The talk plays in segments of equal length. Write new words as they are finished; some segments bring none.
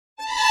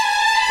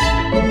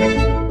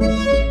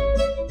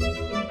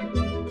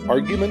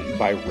Argument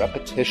by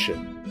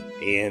repetition.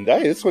 And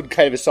this one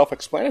kind of is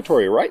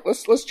self-explanatory, right?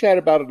 Let's chat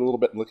about it a little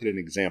bit and look at an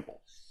example.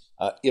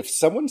 If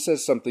someone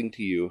says something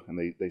to you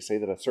and they say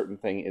that a certain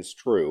thing is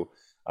true,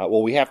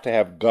 well, we have to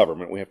have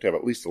government. We have to have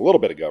at least a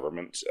little bit of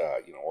government,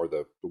 or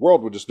the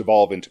world would just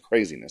devolve into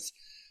craziness.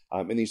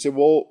 And you say,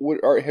 well,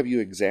 have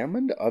you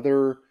examined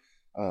other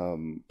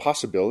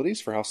possibilities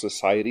for how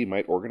society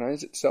might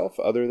organize itself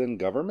other than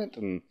government?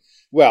 And,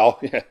 well,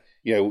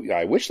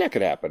 I wish that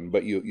could happen,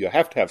 but you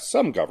have to have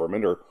some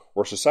government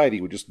or society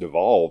would just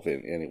devolve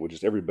and it would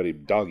just everybody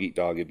dog eat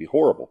dog. It'd be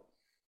horrible.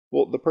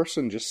 Well, the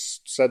person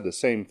just said the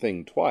same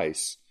thing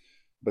twice,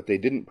 but they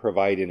didn't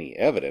provide any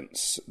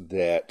evidence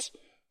that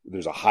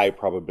there's a high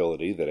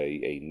probability that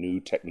a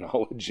new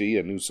technology,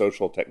 a new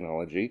social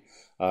technology,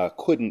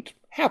 couldn't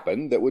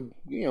happen that would,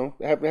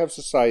 have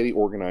society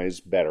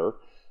organized better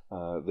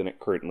than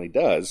it currently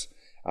does.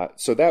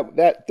 So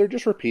that they're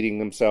just repeating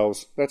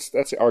themselves. That's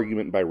the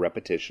argument by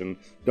repetition.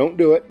 Don't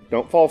do it.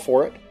 Don't fall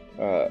for it.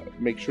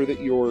 Make sure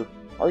that your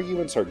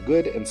arguments are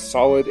good and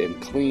solid and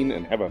clean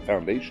and have a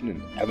foundation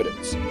in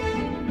evidence.